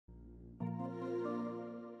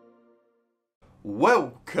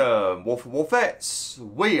Welcome, Wolfettes!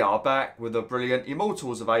 We are back with the brilliant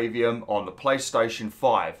Immortals of Aveum on the PlayStation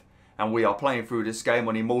 5, and we are playing through this game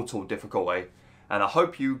on Immortal Difficulty. And I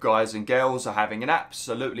hope you guys and girls are having an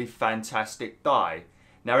absolutely fantastic day.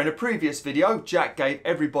 Now, in a previous video, Jack gave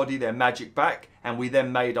everybody their magic back, and we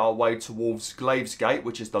then made our way towards Glaive's Gate,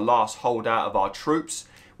 which is the last holdout of our troops.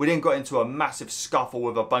 We then got into a massive scuffle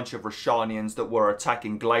with a bunch of Roshanians that were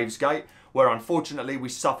attacking Glaive's Gate, where unfortunately we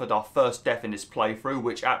suffered our first death in this playthrough,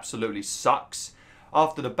 which absolutely sucks.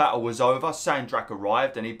 After the battle was over, Sandrakk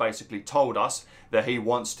arrived and he basically told us that he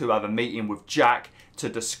wants to have a meeting with Jack to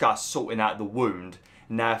discuss sorting out the wound.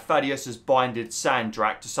 Now, Thaddeus has binded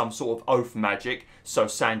Sandrakk to some sort of oath magic, so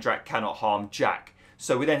Sandrakk cannot harm Jack.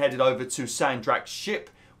 So we then headed over to Sandrakk's ship.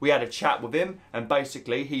 We had a chat with him, and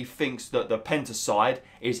basically he thinks that the Pentacade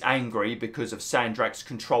is angry because of Sandrakk's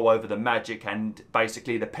control over the magic, and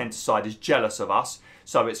basically the Pentacade is jealous of us.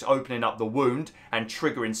 So it's opening up the wound and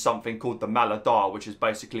triggering something called the Maladar, which is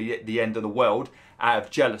basically the end of the world, out of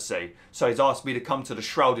jealousy. So he's asked me to come to the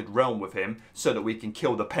Shrouded Realm with him so that we can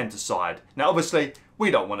kill the Pentacade. Now obviously we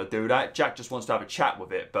don't want to do that. Jack just wants to have a chat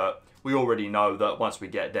with it, but we already know that once we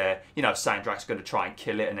get there, you know, Sandrakk's going to try and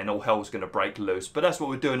kill it and then all hell's going to break loose. But that's what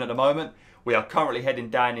we're doing at the moment. We are currently heading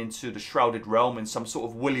down into the Shrouded Realm in some sort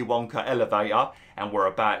of Willy Wonka elevator, and we're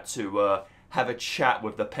about to have a chat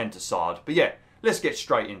with the Pentacade. But yeah, let's get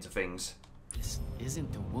straight into things. This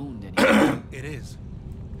isn't the wound anymore. It is.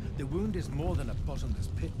 The wound is more than a bottomless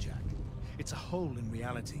pit, Jack. It's a hole in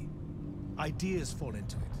reality. Ideas fall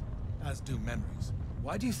into it, as do memories.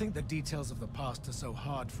 Why do you think the details of the past are so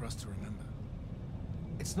hard for us to remember?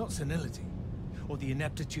 It's not senility, or the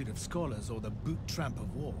ineptitude of scholars, or the boot tramp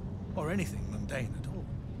of war, or anything mundane at all.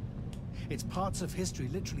 It's parts of history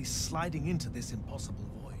literally sliding into this impossible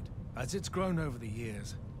void. As it's grown over the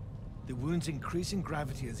years, the wound's increasing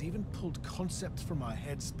gravity has even pulled concepts from our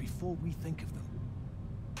heads before we think of them.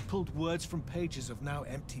 Pulled words from pages of now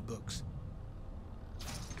empty books.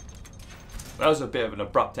 That was a bit of an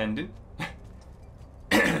abrupt ending.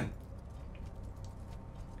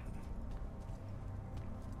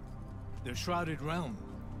 The Shrouded Realm.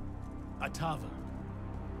 Atava.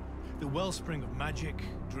 The wellspring of magic,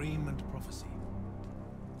 dream, and prophecy.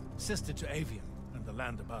 Sister to Aveum and the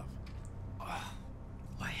land above.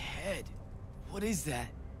 My head. What is that?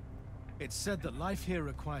 It's said that life here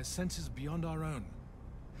requires senses beyond our own.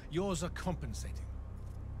 Yours are compensating.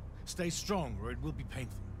 Stay strong, or it will be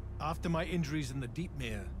painful. After my injuries in the Deep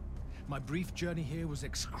Mere, my brief journey here was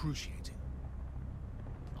excruciating.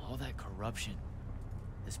 All that corruption.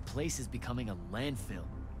 This place is becoming a landfill.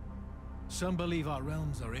 Some believe our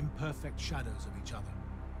realms are imperfect shadows of each other.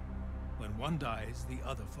 When one dies, the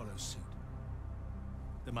other follows suit.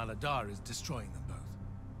 The Maladar is destroying them both.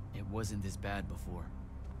 It wasn't this bad before.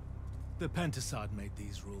 The Pentacade made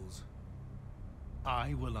these rules.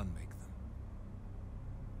 I will unmake them.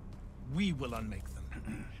 We will unmake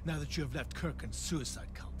them, now that you have left Kirken's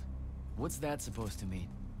suicide cult. What's that supposed to mean?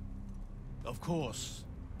 Of course.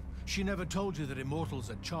 She never told you that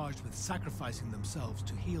immortals are charged with sacrificing themselves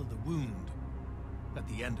to heal the wound at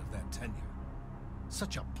the end of their tenure.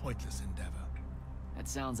 Such a pointless endeavor. That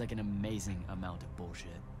sounds like an amazing amount of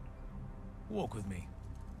bullshit. Walk with me.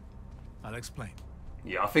 I'll explain.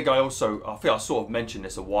 Yeah, I think I sort of mentioned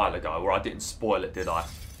this a while ago, or I didn't spoil it, did I?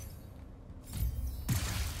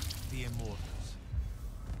 The Immortals.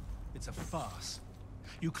 It's a farce.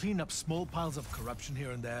 You clean up small piles of corruption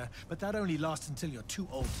here and there, but that only lasts until you're too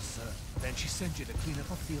old to serve. Then she sends you to clean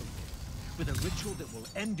up a field with a ritual that will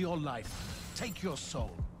end your life, take your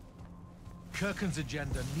soul. Kirken's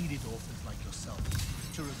agenda needed orphans like yourself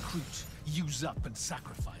to recruit, use up, and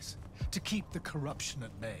sacrifice, to keep the corruption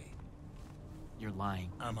at bay. You're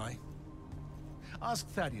lying. Am I? Ask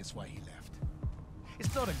Thaddeus why he left.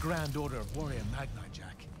 It's not a grand order of warrior magni,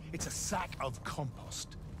 Jack. It's a sack of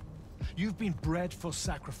compost. You've been bred for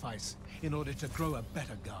sacrifice in order to grow a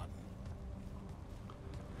better garden.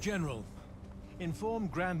 General, inform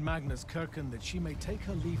Grand Magnus Kirken that she may take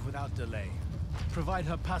her leave without delay. Provide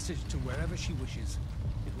her passage to wherever she wishes.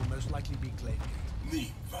 It will most likely be Glaive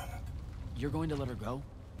Gate. You're going to let her go?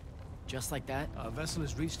 Just like that? Our vessel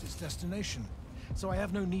has reached its destination, so I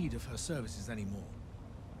have no need of her services anymore.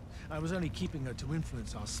 I was only keeping her to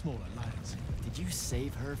influence our small alliance. Did you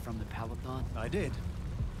save her from the Paladon? I did.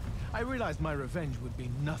 I realized my revenge would be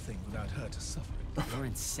nothing without her to suffer it. You're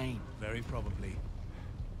insane. Very probably.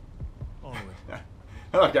 Onward.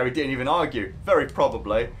 Okay, we didn't even argue. Very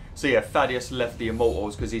probably. So yeah, Thaddeus left the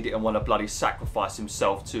Immortals because he didn't want to bloody sacrifice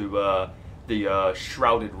himself to the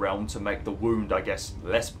Shrouded Realm to make the wound, I guess,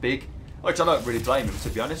 less big. Which I don't really blame him, to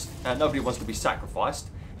be honest. Nobody wants to be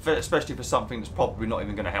sacrificed. especially for something that's probably not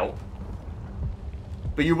even going to help.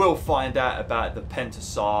 But you will find out about the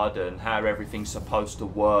Pentacade and how everything's supposed to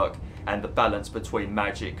work and the balance between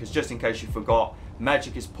magic. Because just in case you forgot,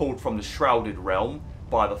 magic is pulled from the Shrouded Realm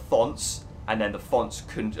by the Fonts, and then the Fonts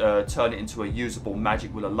can turn it into a usable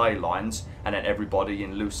magic with the ley lines, and then everybody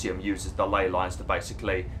in Lucium uses the ley lines to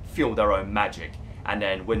basically fuel their own magic. And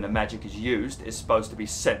then when the magic is used, it's supposed to be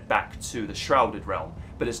sent back to the Shrouded Realm.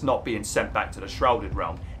 But it's not being sent back to the Shrouded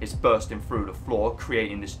Realm. It's bursting through the floor,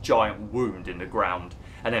 creating this giant wound in the ground.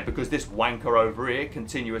 And then because this wanker over here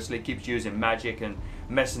continuously keeps using magic and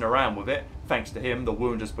messing around with it, thanks to him, the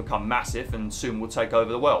wound has become massive and soon will take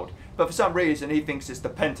over the world. But for some reason, he thinks it's the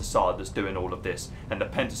Pentacade that's doing all of this. And the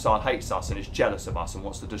Pentacade hates us and is jealous of us and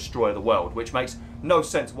wants to destroy the world, which makes no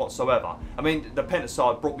sense whatsoever. I mean, the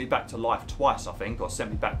Pentacade brought me back to life twice, I think, or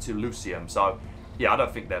sent me back to Lucium. So, yeah, I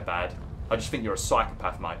don't think they're bad. I just think you're a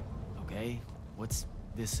psychopath, mate. Okay, what's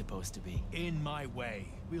this supposed to be? In my way.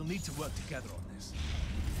 We'll need to work together on this.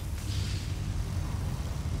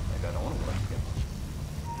 Maybe I don't want to work together.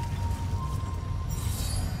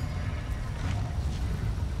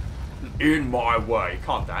 In my way.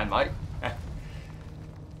 Calm down, mate.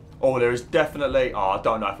 Oh, there is definitely... Oh, I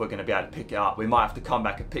don't know if we're going to be able to pick it up. We might have to come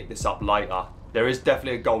back and pick this up later. There is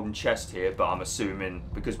definitely a golden chest here, but I'm assuming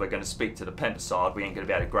because we're going to speak to the Pentacade, we ain't going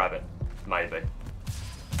to be able to grab it. Maybe.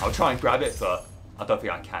 I'll try and grab it, but I don't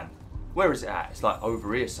think I can. Where is it at? It's like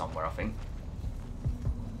over here somewhere, I think.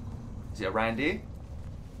 Is it around here?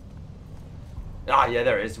 Ah, yeah,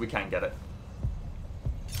 there it is. We can get it.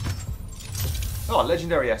 Oh,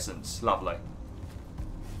 legendary essence. Lovely.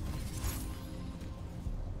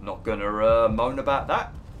 Not gonna moan about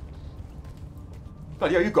that.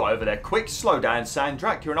 But yo, you got over there quick. Slow down,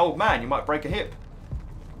 Sandrakk. You're an old man. You might break a hip.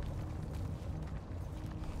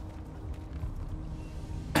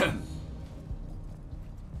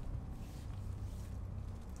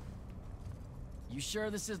 You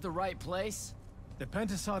sure this is the right place? The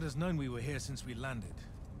Pentacade has known we were here since we landed.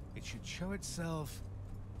 It should show itself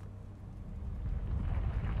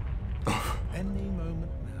any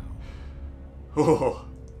moment now. Oh,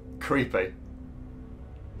 creepy.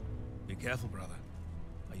 Be careful, brother.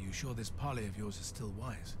 Are you sure this parley of yours is still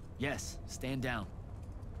wise? Yes, stand down.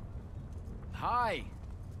 Hi,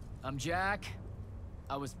 I'm Jack.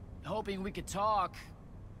 I was hoping we could talk.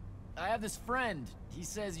 I have this friend. He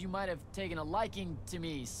says you might have taken a liking to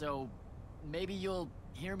me, so maybe you'll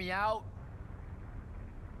hear me out?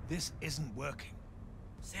 This isn't working.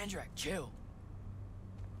 Sandrakk, chill.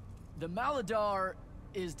 The Maladar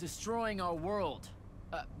is destroying our world.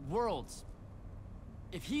 Worlds.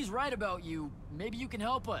 If he's right about you, maybe you can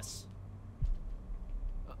help us.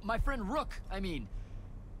 My friend Rook, I mean.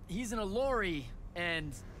 He's an Aelori,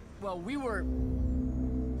 and, well, we were...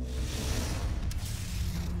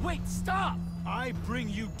 Wait, stop! I bring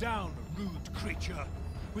you down, rude creature.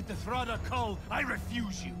 With the Thrada Cull, I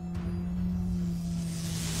refuse you.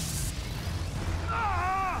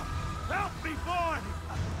 Ah! Help me, boy!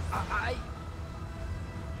 I...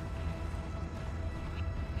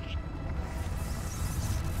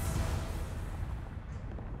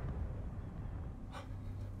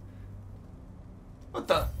 What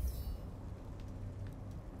the?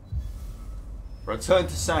 Return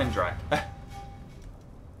to Sandrakk.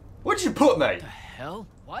 Where'd you put me? What the hell?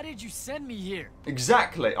 Why did you send me here?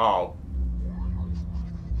 Exactly. Oh.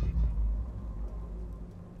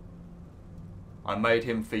 I made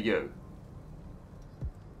him for you.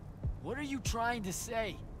 What are you trying to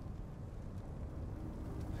say?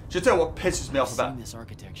 Should tell you what pisses me off I've about seen this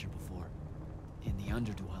architecture before. In the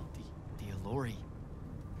Underdwell, the Aelori.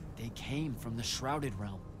 They came from the Shrouded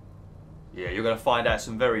Realm. Yeah, you're going to find out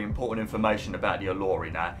some very important information about the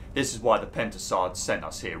Aelori now. This is why the Pentacade sent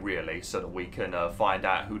us here, really, so that we can find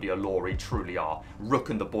out who the Aelori truly are. Rook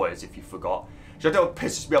and the boys, if you forgot. Do you know what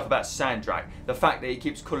pisses me off about Sandrakk? The fact that he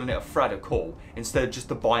keeps calling it a Thrada instead of just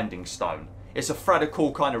a binding stone. It's a Thrada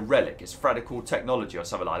kind of relic. It's Thrada technology or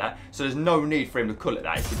something like that. So there's no need for him to call it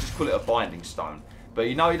that. He could just call it a binding stone. But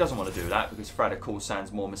you know he doesn't want to do that because Thrada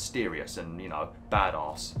sounds more mysterious and, you know,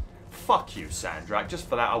 badass. Fuck you, Sandrakk. Just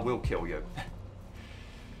for that, I will kill you.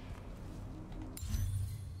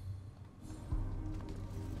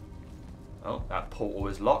 Oh, that portal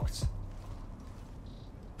is locked.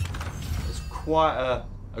 There's quite a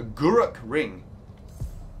Guruk ring.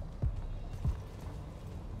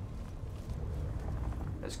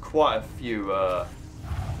 There's quite a few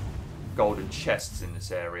golden chests in this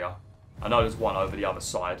area. I know there's one over the other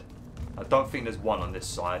side. I don't think there's one on this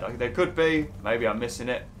side. There could be. Maybe I'm missing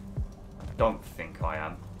it. I don't think I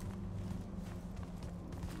am.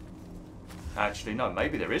 Actually, no.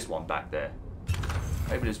 Maybe there is one back there.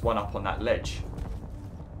 Maybe there's one up on that ledge.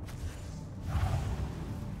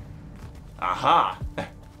 Aha!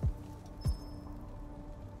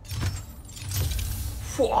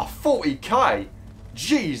 Oh, 40k!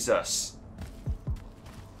 Jesus!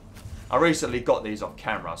 I recently got these off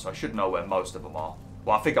camera, so I should know where most of them are.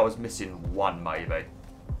 Well, I think I was missing one, maybe.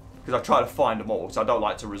 Because I try to find them all, so I don't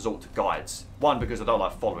like to resort to guides. One, because I don't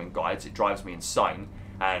like following guides, it drives me insane.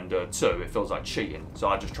 And two, it feels like cheating. So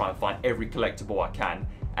I just try and find every collectible I can,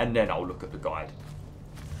 and then I'll look at the guide.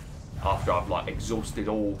 After I've like exhausted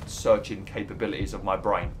all searching capabilities of my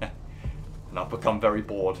brain. And I've become very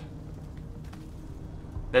bored.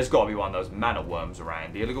 There's got to be one of those mana worms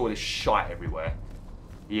around here. Look at all this shite everywhere.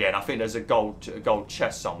 Yeah, and I think there's a gold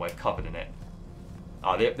chest somewhere covered in it.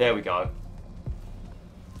 Oh, there we go.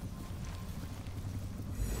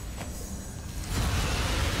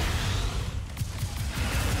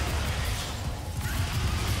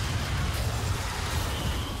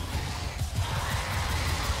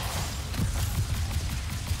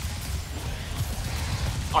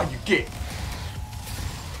 Oh, you git.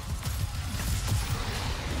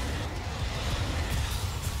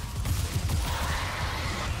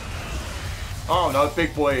 Oh no,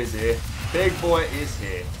 big boy is here. Big boy is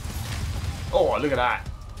here. Oh, look at that.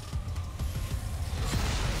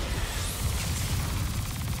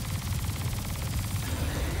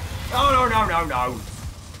 Oh, no.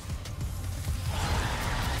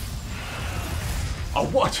 Oh,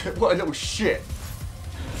 what a little shit.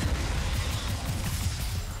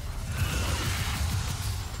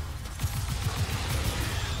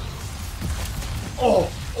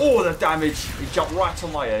 Oh, the damage. He jumped right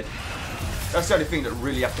on my head. That's the only thing that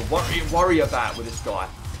really have to worry about with this guy.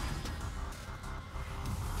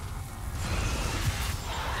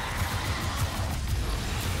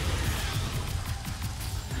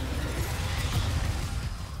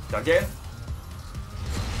 Did I get him?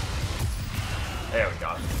 There we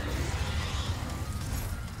go.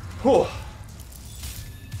 Whew.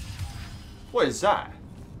 What is that?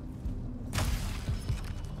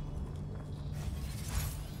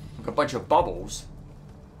 Like a bunch of bubbles.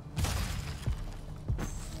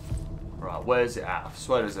 Right, where's it at? I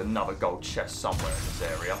swear there's another gold chest somewhere in this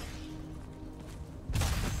area.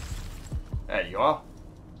 There you are.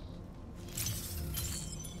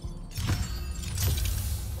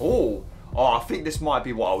 Oh, I think this might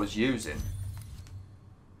be what I was using.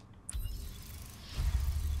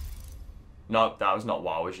 Nope, that was not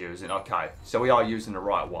what I was using. Okay, so we are using the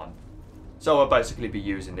right one. So I'll basically be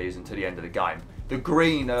using these until the end of the game. The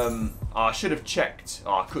green, I should have checked.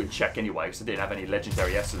 Oh, I couldn't check anyway because I didn't have any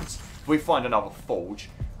legendary essence. If we find another forge,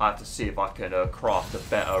 I have to see if I can craft a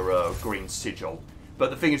better green sigil. But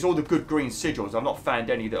the thing is, all the good green sigils, I've not found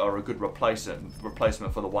any that are a good replacement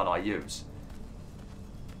for the one I use.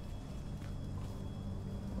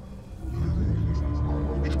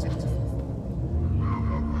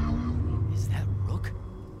 Is that Rook?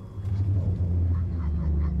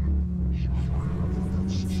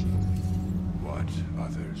 What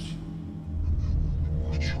others?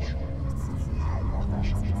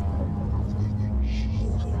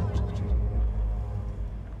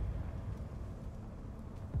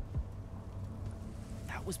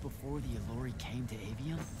 That was before the Aelori came to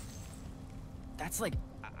Aveum? That's like,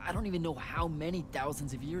 I don't even know how many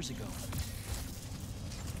thousands of years ago.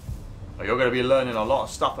 Well, you're going to be learning a lot of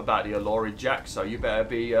stuff about the Aelori, Jack, so you better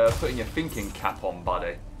be putting your thinking cap on,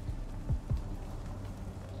 buddy.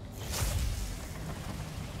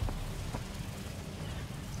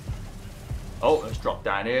 Oh, let's drop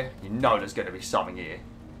down here. You know there's going to be something here.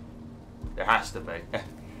 There has to be.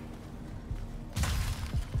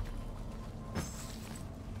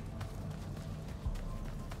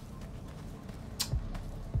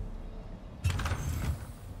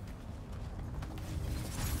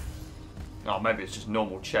 Oh, maybe it's just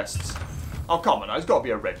normal chests. Oh, come on, there's got to be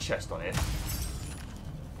a red chest on here.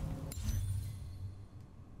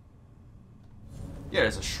 Yeah,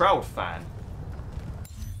 there's a shroud fan.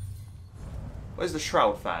 Where's the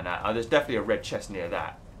shroud fan at? Oh, there's definitely a red chest near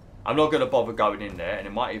that. I'm not going to bother going in there, and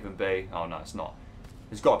it might even be... Oh, no, it's not.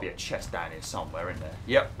 There's got to be a chest down here somewhere in there.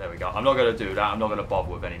 Yep, there we go. I'm not going to do that. I'm not going to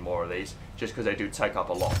bother with any more of these, just because they do take up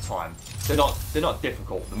a lot of time. They're not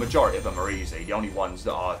difficult. The majority of them are easy. The only ones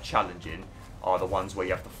that are challenging are the ones where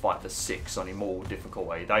you have to fight the 6 on Immortal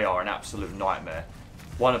Difficulty. They are an absolute nightmare.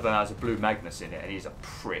 One of them has a blue Magnus in it, and he's a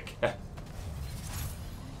prick.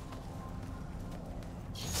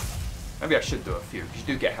 Maybe I should do a few, because you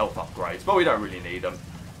do get health upgrades, but we don't really need them.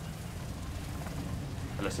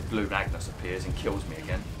 Unless a blue Magnus appears and kills me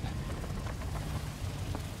again.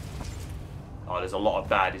 Oh, there's a lot of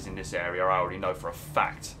baddies in this area, I already know for a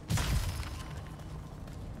fact.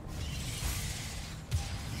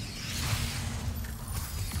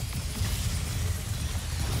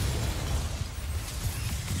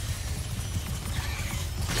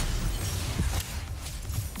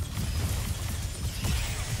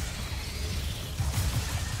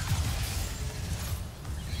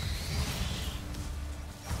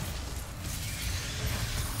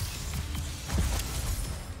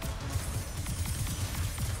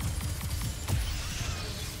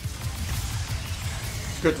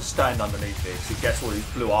 It's good to stand underneath it, so it gets all these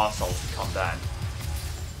blue arseholes to come down.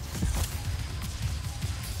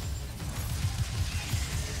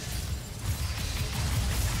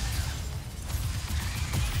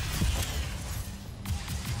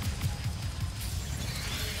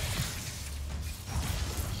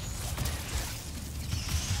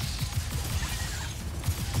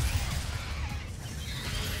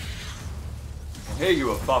 I hear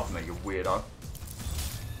you above me, you weirdo.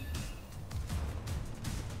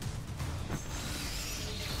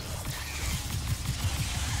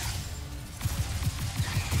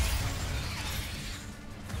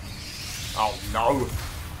 Oh no!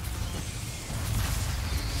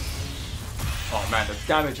 Oh man, the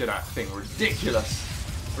damage of that thing, ridiculous!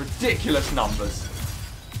 Ridiculous numbers.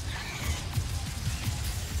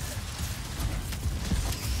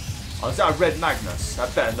 Oh, is that a red Magnus?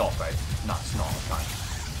 That better not be. No, it's not, okay.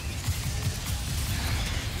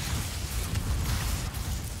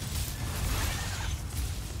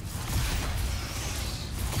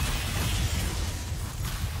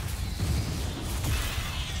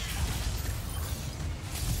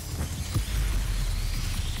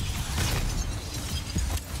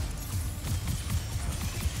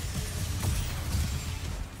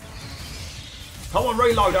 Come on,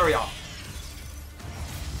 reload, hurry up.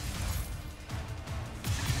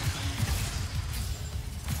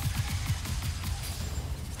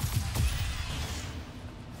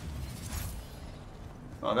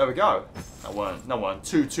 Oh, there we go. That weren't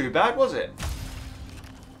too bad, was it?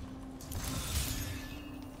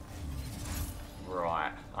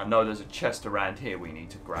 Right. I know there's a chest around here we need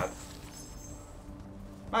to grab.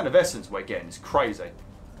 Man of essence we're getting is crazy.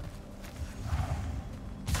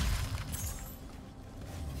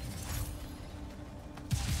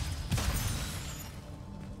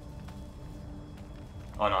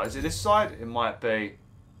 Oh no, is it this side? It might be.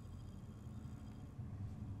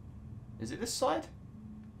 Is it this side?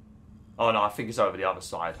 Oh no, I think it's over the other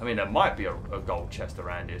side. I mean, there might be a gold chest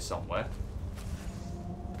around here somewhere.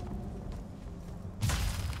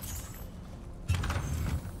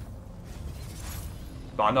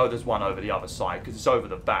 But I know there's one over the other side, because it's over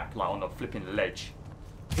the back, like on the flipping ledge.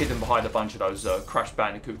 Hidden behind a bunch of those Crash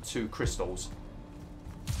Bandicoot 2 crystals.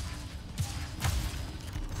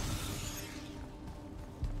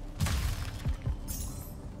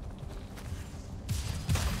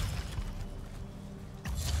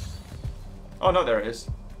 Oh no, there it is.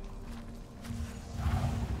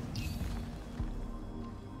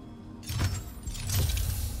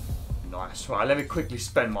 Nice. Right, let me quickly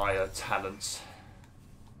spend my talents.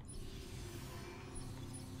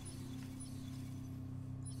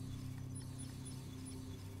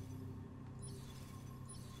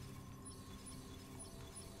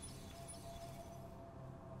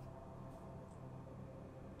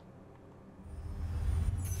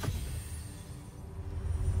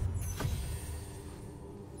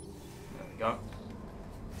 Go.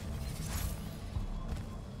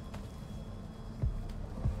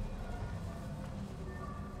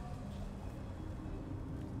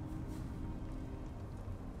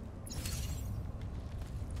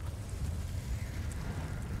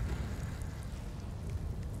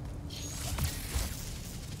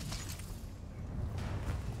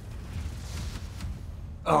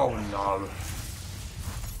 Oh no.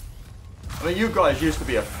 I mean, you guys used to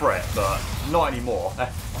be a threat, but not anymore.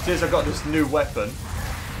 Since I got this new weapon,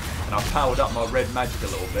 and I've powered up my red magic a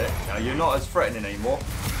little bit, you know, you're not as threatening anymore.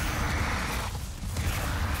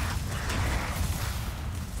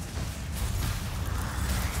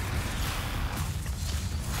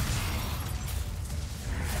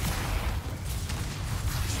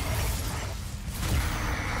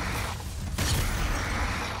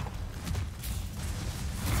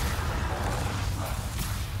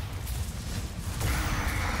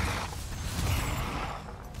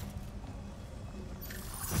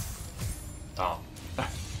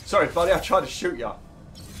 Sorry, buddy, I tried to shoot you.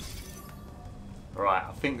 Right,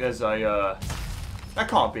 I think there's a... that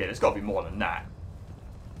can't be it. It's got to be more than that.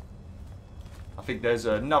 I think there's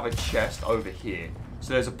another chest over here.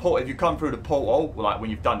 So there's a portal. If you come through the portal, like when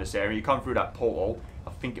you've done this area, you come through that portal. I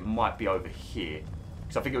think it might be over here.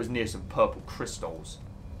 Because I think it was near some purple crystals.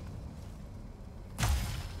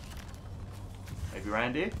 Maybe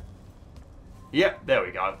around here? Yep, there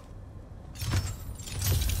we go.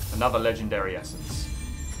 Another legendary essence.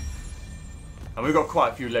 And we've got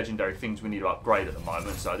quite a few legendary things we need to upgrade at the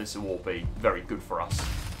moment, so this will all be very good for us.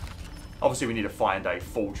 Obviously we need to find a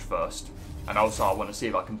forge first. And also I want to see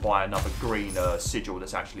if I can buy another green sigil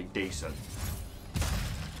that's actually decent.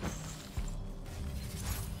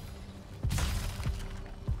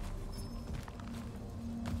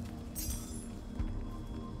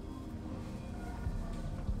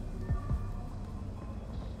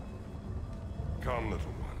 Come,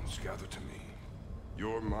 little ones, gather to me.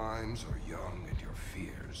 Your minds are young and your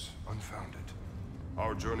fears unfounded.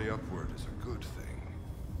 Our journey upward is a good thing.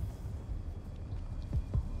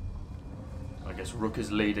 I guess Rook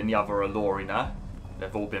is leading the other Aelori now.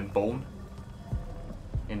 They've all been born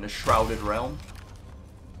in the Shrouded Realm.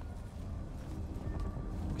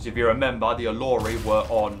 Because if you remember, the Aelori were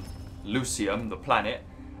on Lucium, the planet,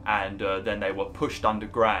 and then they were pushed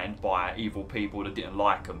underground by evil people that didn't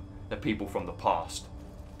like them. The people from the past.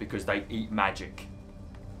 Because they eat magic.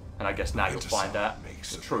 And I guess now you'll find out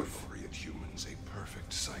makes the truth. Aelori and humans a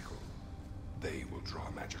perfect cycle. They will draw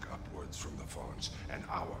magic upwards from the fonts, and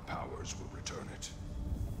our powers will return it.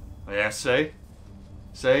 Yeah, see?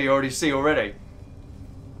 See, you already see already.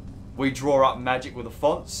 We draw up magic with the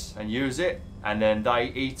fonts and use it, and then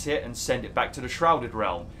they eat it and send it back to the Shrouded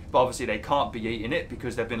Realm. But obviously they can't be eating it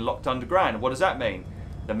because they've been locked underground. What does that mean?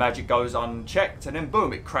 The magic goes unchecked and then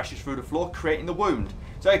boom, it crashes through the floor, creating the wound.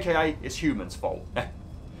 So aka, it's humans' fault. And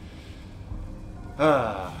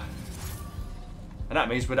that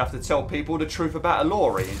means we'd have to tell people the truth about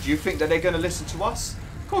Aelori. And do you think that they're going to listen to us?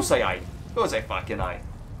 Of course they ain't. Of course they fucking ain't.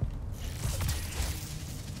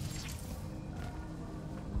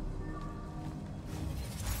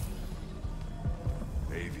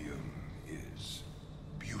 Aveum is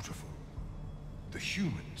beautiful. The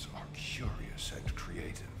humans are curious and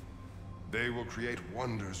creative. They will create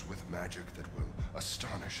wonders with magic that will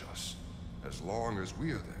astonish us, as long as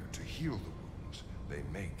we are there to heal the wounds they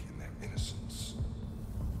make in their innocence.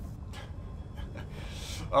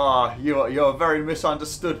 Ah, you're very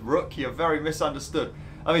misunderstood, Rook. You're very misunderstood.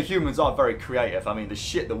 I mean, humans are very creative. I mean, the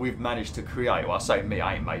shit that we've managed to create, well, I say me,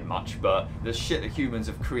 I ain't made much, but the shit that humans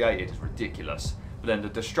have created is ridiculous. But then the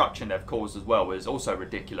destruction they've caused as well is also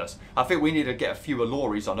ridiculous. I think we need to get a few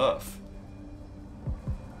Aeloris on Earth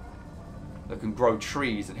that can grow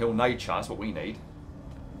trees and heal nature. That's what we need.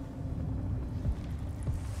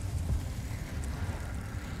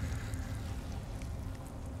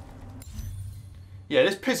 Yeah,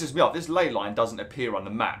 this pisses me off. This ley line doesn't appear on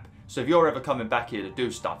the map. So if you're ever coming back here to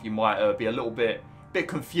do stuff, you might be a little bit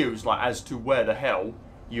confused, like as to where the hell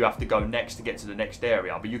you have to go next to get to the next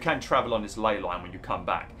area. But you can travel on this ley line when you come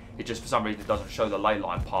back. It just for some reason doesn't show the ley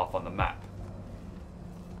line path on the map.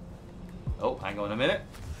 Oh, hang on a minute.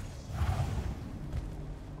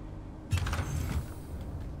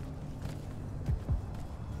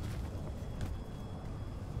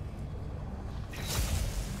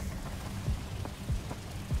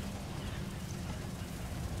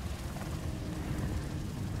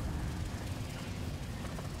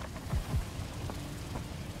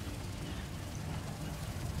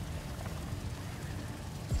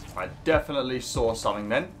 I definitely saw something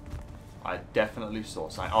then. I definitely saw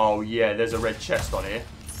something. Oh yeah, there's a red chest on here.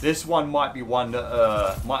 This one might be one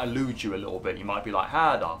that might elude you a little bit. You might be like,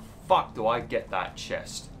 how the fuck do I get that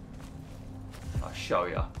chest? I'll show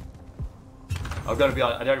you. I'm gonna be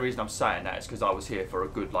honest, the only reason I'm saying that is because I was here for a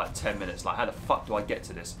good like 10 minutes. Like, how the fuck do I get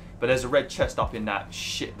to this? But there's a red chest up in that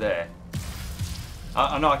shit there.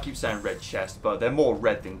 I know I keep saying red chest, but they're more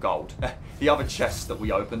red than gold. The other chests that we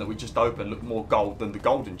just opened, look more gold than the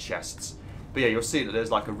golden chests. But yeah, you'll see that there's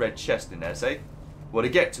like a red chest in there, see? Well, to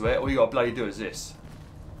get to it, all you gotta bloody do is this.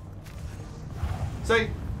 See?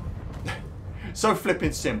 So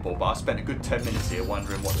flipping simple, but I spent a good 10 minutes here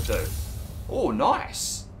wondering what to do. Oh,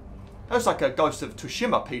 nice! That's like a Ghost of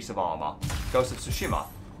Tsushima piece of armor. Ghost of Tsushima.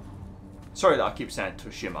 Sorry that I keep saying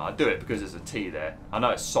Tsushima. I do it because there's a T there. I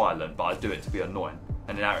know it's silent, but I do it to be annoying.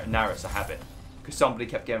 And now it's a habit. Because somebody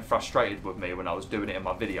kept getting frustrated with me when I was doing it in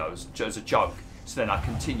my videos as a joke. So then I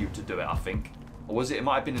continued to do it, I think. Or was it? It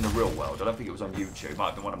might have been in the real world. I don't think it was on YouTube. It might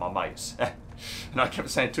have been one of my mates. And I kept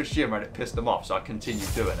saying Tsushima and it pissed them off, so I continued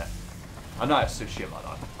doing it. I know it's Tsushima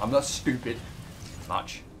though. I'm not stupid.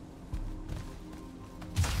 Much.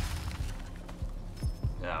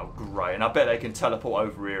 Yeah, great. And I bet they can teleport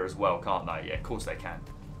over here as well, can't they? Yeah, of course they can.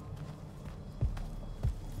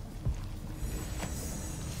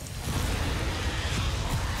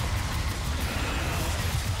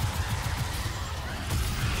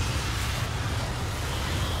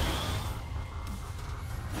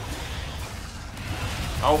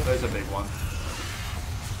 Oh, there's a big one.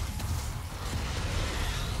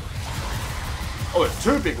 Oh, there's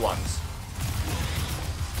two big ones.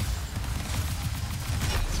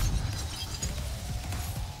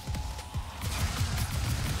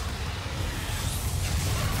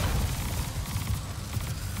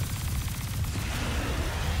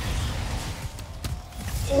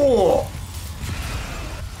 Oh!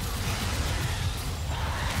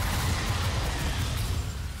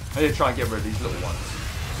 I need to try and get rid of these little ones.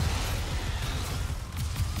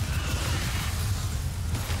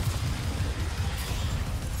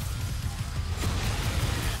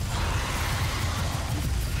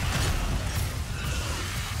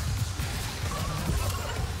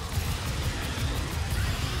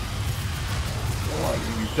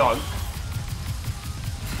 don't.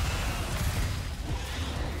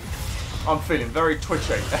 I'm feeling very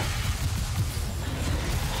twitchy.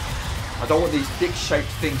 I don't want these dick-shaped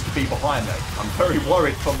things to be behind me. I'm very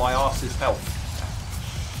worried for my arse's health.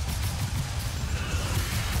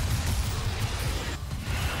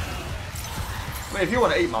 I mean, if you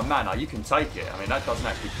want to eat my mana, you can take it. I mean, that doesn't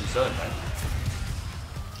actually concern me.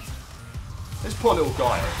 This poor little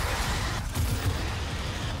guy over there.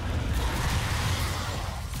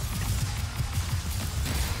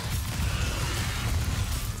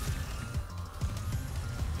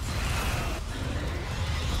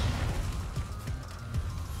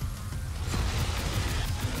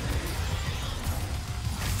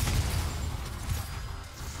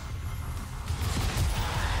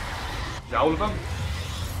 Is that all of them?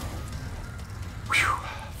 Whew,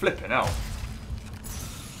 flipping out.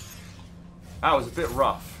 That was a bit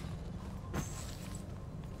rough.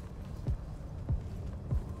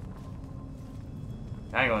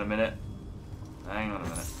 Hang on a minute. Hang on a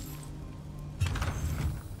minute.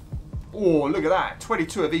 Oh, look at that.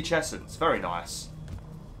 22 of each essence. Very nice.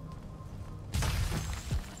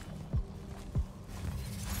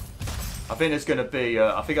 I think there's going to be,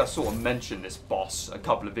 I think I sort of mentioned this boss a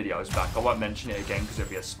couple of videos back. I won't mention it again because it'll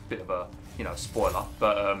be a bit of a, you know, spoiler.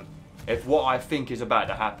 But if what I think is about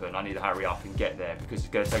to happen, I need to hurry up and get there because it's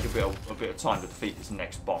going to take a bit of time to defeat this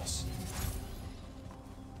next boss.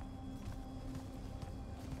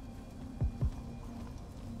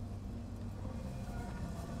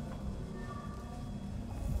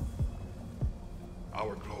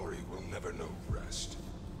 Our glory will never know rest.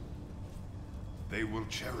 They will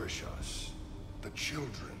cherish us, the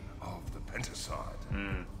children of the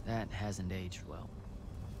Pentacade. That hasn't aged well.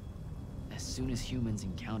 As soon as humans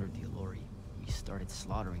encountered the Aelori, we started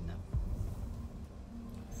slaughtering them.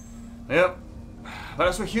 Yep. But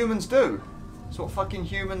that's what humans do. That's what fucking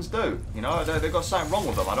humans do. You know, they've got something wrong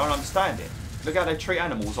with them. I don't understand it. Look how they treat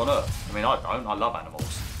animals on Earth. I mean, I don't. I love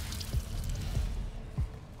animals.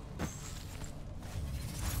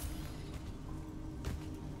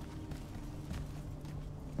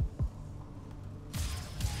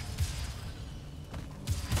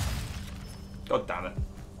 God damn it.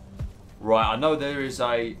 Right, I know there is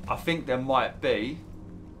a... I think there might be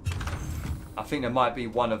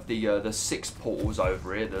one of the 6 portals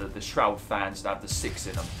over here. The Shroud fans that have the 6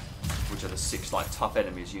 in them. Which are the 6 like tough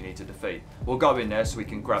enemies you need to defeat. We'll go in there so we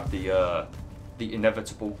can grab the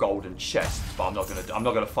inevitable golden chest. But I'm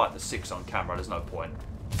not gonna fight the 6 on camera, there's no point.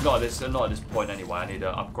 Not at this point anyway. I need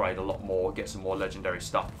to upgrade a lot more, get some more legendary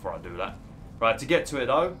stuff before I do that. Right, to get to it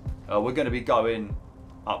though, we're gonna be going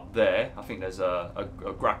up there. I think there's a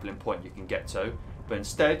grappling point you can get to, but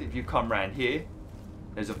instead if you come around here,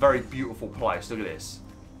 there's a very beautiful place. Look at this,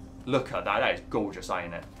 look at that. That is gorgeous,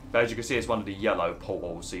 ain't it? But as you can see, it's one of the yellow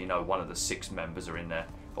portals, so you know one of the 6 members are in there.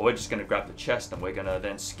 But we're just going to grab the chest and we're going to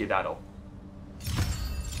then skedaddle.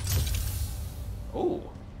 Oh,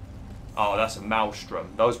 that's a maelstrom.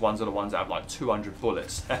 Those ones are the ones that have like 200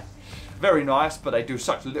 bullets. Very nice, but they do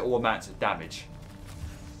such little amounts of damage.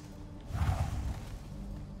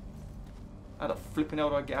 How the flipping hell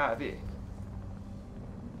do I get out of here?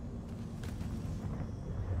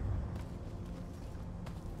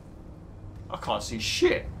 I can't see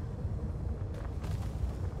shit.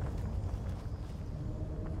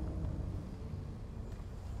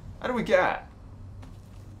 How do we get out?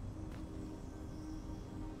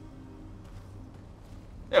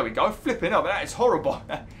 There we go, flipping up. That is horrible.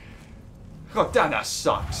 God damn, that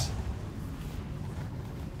sucks.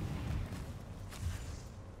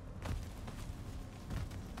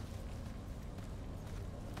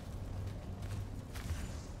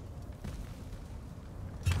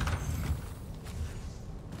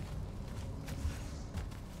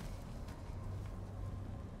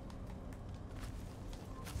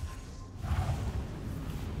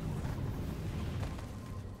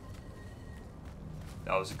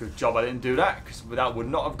 That was a good job I didn't do that, because that would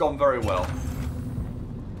not have gone very well.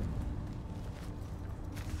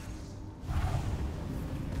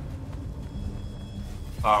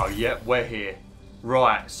 Oh, yep, we're here.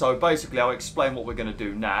 Right, so basically I'll explain what we're going to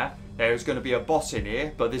do now. There's going to be a boss in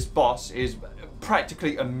here, but this boss is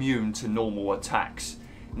practically immune to normal attacks.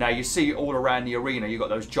 Now you see all around the arena, you've got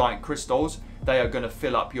those giant crystals. They are going to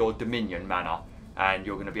fill up your Dominion mana, and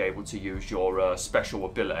you're going to be able to use your special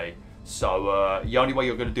ability. So the only way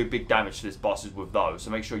you're going to do big damage to this boss is with those. So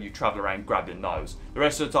make sure you travel around grabbing those. The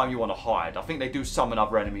rest of the time you want to hide. I think they do summon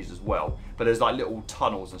other enemies as well. But there's like little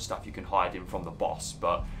tunnels and stuff you can hide in from the boss.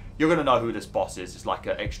 But you're going to know who this boss is. It's like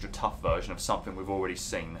an extra tough version of something we've already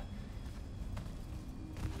seen.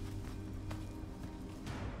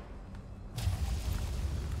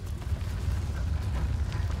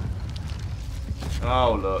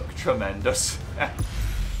 Oh, look. Tremendous.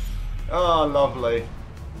 Oh, lovely.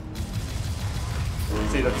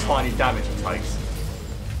 See the tiny damage he takes.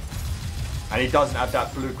 And he doesn't have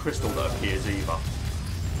that blue crystal that appears either.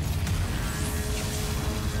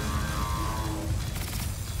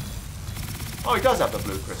 Oh, he does have the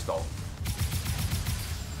blue crystal.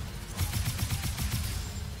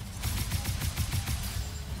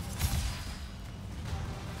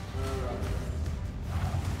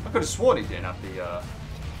 I could have sworn he didn't have the...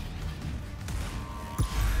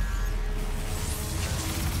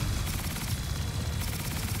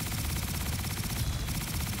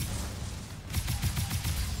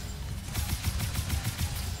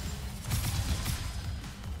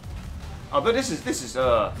 Oh, but this is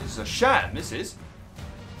a sham. This is.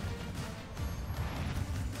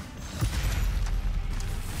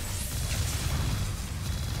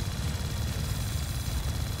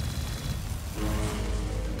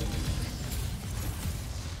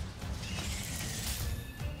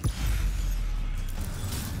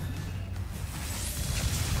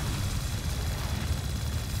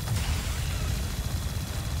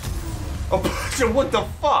 Oh, so what the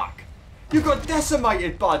fuck? You got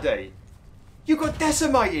decimated, buddy. You got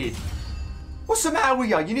decimated! What's the matter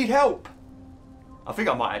with you? You need help! I think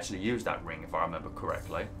I might actually use that ring if I remember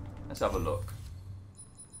correctly. Let's have a look.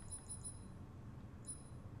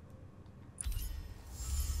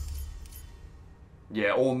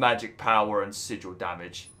 Yeah, all magic power and sigil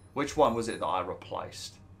damage. Which one was it that I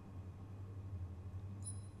replaced?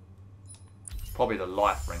 Probably the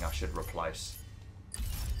life ring I should replace.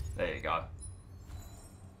 There you go.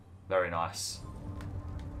 Very nice.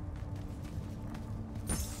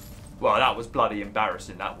 Well, that was bloody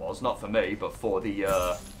embarrassing, that was. Not for me, but for the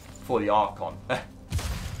Archon.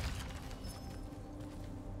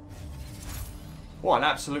 What an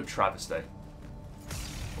absolute travesty.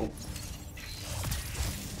 Oh.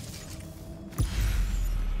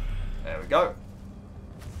 There we go.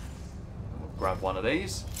 We'll grab one of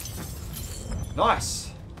these. Nice.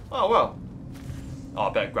 Oh, well. Oh, I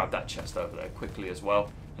better grab that chest over there quickly as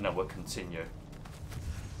well, and then we'll continue.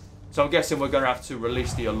 So I'm guessing we're going to have to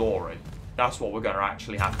release the Aelori. That's what we're going to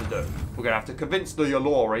actually have to do. We're going to have to convince the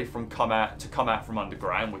Aelori to come out from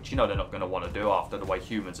underground, which you know they're not going to want to do after the way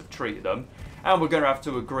humans have treated them. And we're going to have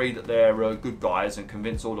to agree that they're good guys and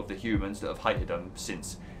convince all of the humans that have hated them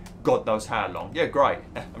since God knows how long. Yeah, great.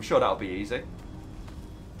 I'm sure that'll be easy.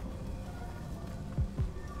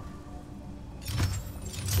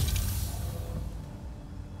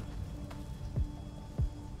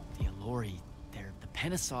 The Aelori.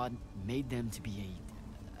 Pentacade made them to be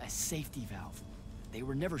a safety valve. They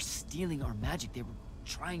were never stealing our magic, they were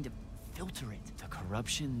trying to filter it. The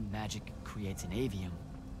corruption magic creates in Aveum,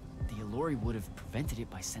 the Aelori would have prevented it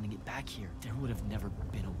by sending it back here. There would have never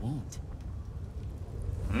been a wound.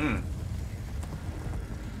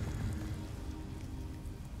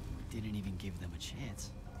 Didn't even give them a chance.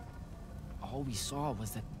 All we saw was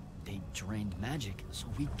that they drained magic, so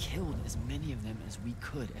we killed as many of them as we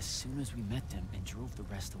could as soon as we met them and drove the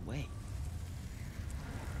rest away.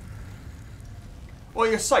 Well,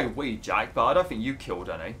 you say we, Jack, but I don't think you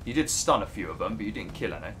killed any. You did stun a few of them, but you didn't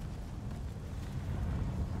kill any.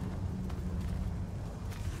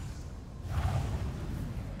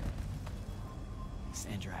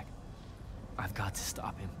 Sandrakk, I've got to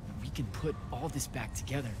stop him. We can put all this back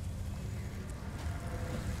together.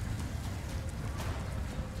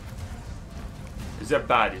 Is there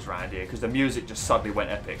baddies around here? Because the music just suddenly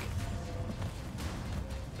went epic.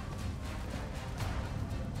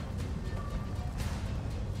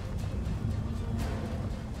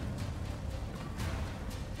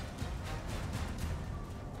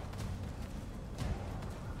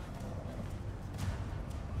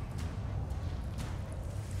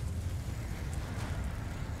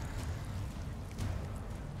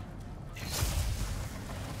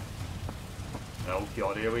 Oh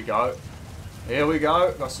god, here we go. Here we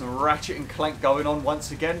go. Got some Ratchet and Clank going on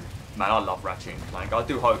once again. Man, I love Ratchet and Clank. I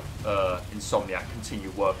do hope Insomniac continue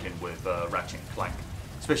working with Ratchet and Clank.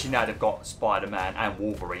 Especially now they've got Spider-Man and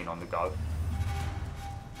Wolverine on the go.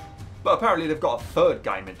 But apparently they've got a third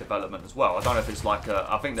game in development as well. I don't know if it's like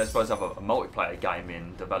I think they're supposed to have a multiplayer game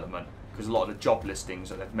in development. Because a lot of the job listings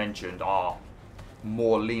that they've mentioned are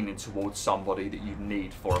more leaning towards somebody that you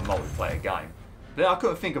need for a multiplayer game. But I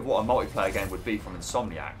couldn't think of what a multiplayer game would be from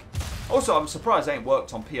Insomniac. Also, I'm surprised they ain't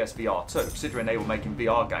worked on PSVR too, considering they were making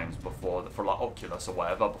VR games before, for like Oculus or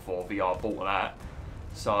whatever, before VR bought them out.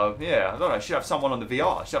 So, yeah, I don't know, should have someone on the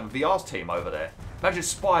VR, should have a VR's team over there. Imagine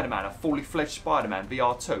Spider-Man, a fully fledged Spider-Man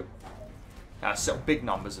VR 2. That's big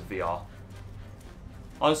numbers of VR.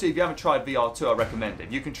 Honestly, if you haven't tried VR2, I recommend it.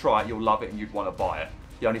 If you can try it, you'll love it and you'd want to buy it.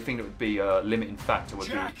 The only thing that would be a limiting factor would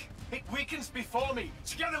Jack, it weakens before me.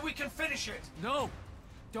 Together we can finish it. No,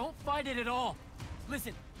 don't fight it at all.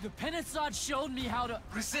 Listen, the Pentacade showed me how to...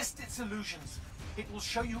 Resist its illusions. It will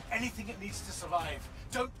show you anything it needs to survive.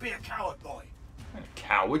 Don't be a coward, boy. A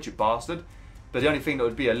coward, you bastard. But the only thing that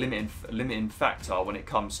would be a limiting factor when it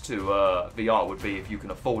comes to VR would be if you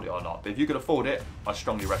can afford it or not. But if you can afford it, I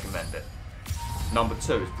strongly recommend it. Number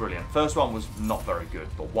 2 is brilliant. First one was not very good,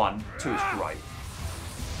 but 2 is great.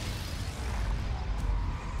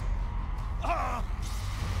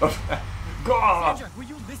 God! Sandrakk, will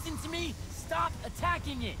you listen to me? Stop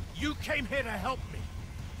attacking it! You came here to help me.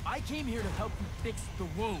 I came here to help you fix the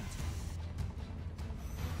wound.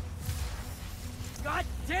 God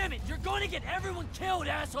damn it! You're going to get everyone killed,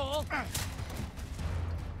 asshole!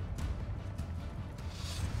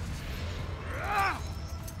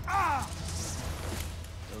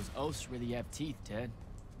 Those oaths really have teeth, Ted.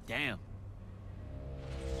 Damn.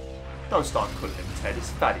 Don't start calling him Ted, it's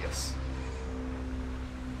Thaddeus.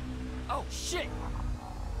 Oh, shit!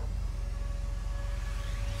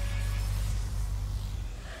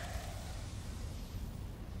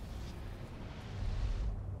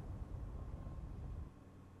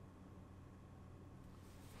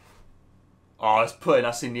 Oh, it's putting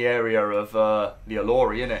us in the area of the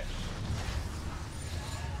Aelori, isn't it?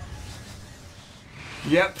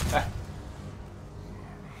 Yep.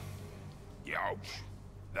 Ouch.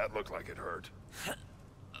 That looked like it hurt.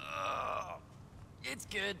 It's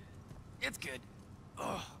good. It's good.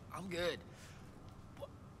 Oh, I'm good.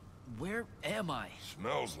 Where am I?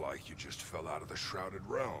 Smells like you just fell out of the Shrouded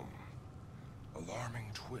Realm.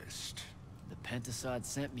 Alarming twist. The Pentacade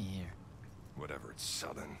sent me here. Whatever it's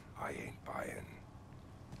selling, I ain't buying.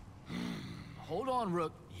 Hold on,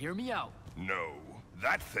 Rook. Hear me out. No,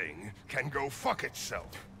 that thing can go fuck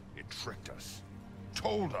itself. It tricked us.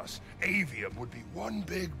 Told us Aveum would be one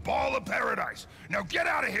big ball of paradise. Now get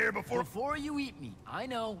out of here before... Before you eat me. I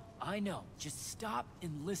know. Just stop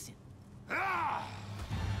and listen. Ah!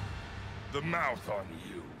 The mouth on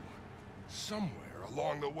you. Somewhere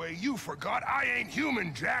along the way you forgot I ain't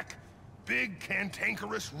human, Jack. Big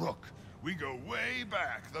cantankerous Rook. We go way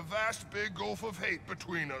back. The vast big gulf of hate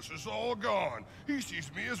between us is all gone. He sees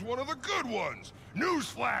me as one of the good ones.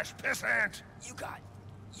 Newsflash, pissant! You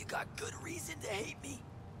got good reason to hate me.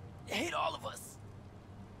 Hate all of us.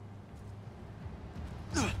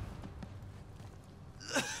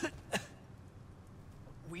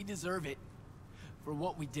 We deserve it for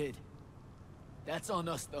what we did. That's on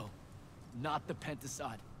us, though, not the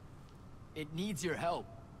Pentacade. It needs your help.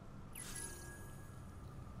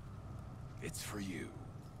 It's for you.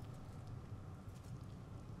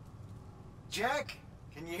 Jack,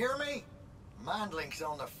 can you hear me? Mind link's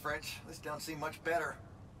on the fritz. This don't seem much better.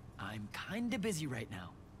 I'm kinda busy right now.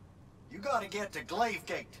 You gotta get to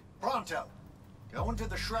Glavegate, pronto. Going to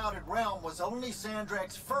the Shrouded Realm was only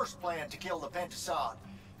Sandrakk's first plan to kill the Pentacade,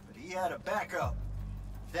 but he had a backup.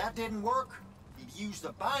 If that didn't work, he'd use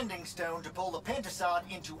the Binding Stone to pull the Pentacade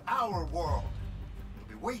into our world. It'll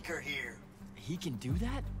be weaker here. He can do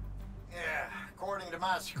that? Yeah, according to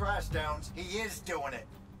my Scry Stones, he is doing it.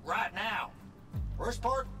 Right now. Worst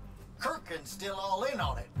part? Kirkin's still all in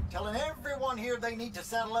on it, telling everyone here they need to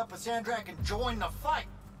saddle up with Sandrakk and join the fight.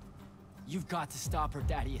 You've got to stop her,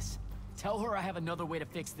 Thaddeus. Tell her I have another way to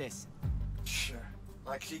fix this. Sure,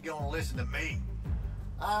 like she gonna listen to me.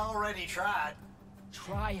 I already tried.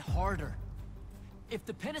 Try harder. If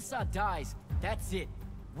the Pentacade dies, that's it.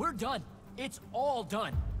 We're done. It's all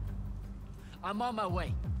done. I'm on my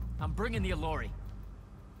way. I'm bringing the Aelori.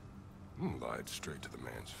 Lied straight to the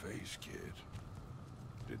man's face, kid.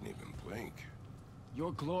 Didn't even blink.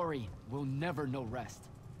 Your glory will never know rest.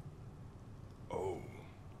 Oh,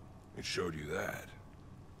 it showed you that.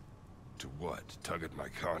 To what? Tug at my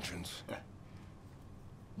conscience?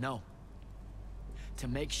 No. To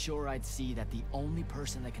make sure I'd see that the only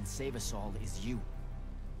person that can save us all is you.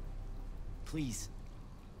 Please,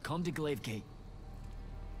 come to Glavegate.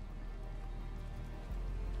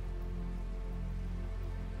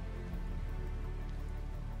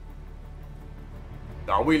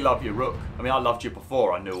 Oh, we love you, Rook. I mean, I loved you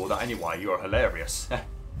before I knew all that anyway. You're hilarious.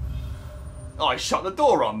 Oh, he shut the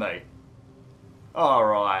door on me.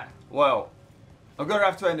 Alright, well, I'm going to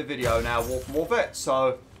have to end the video now, BwolfTheWolf.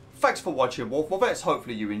 So, thanks for watching, BwolfTheWolf.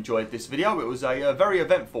 Hopefully you enjoyed this video. It was a very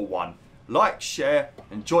eventful one. Like, share,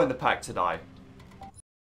 and join the pack today.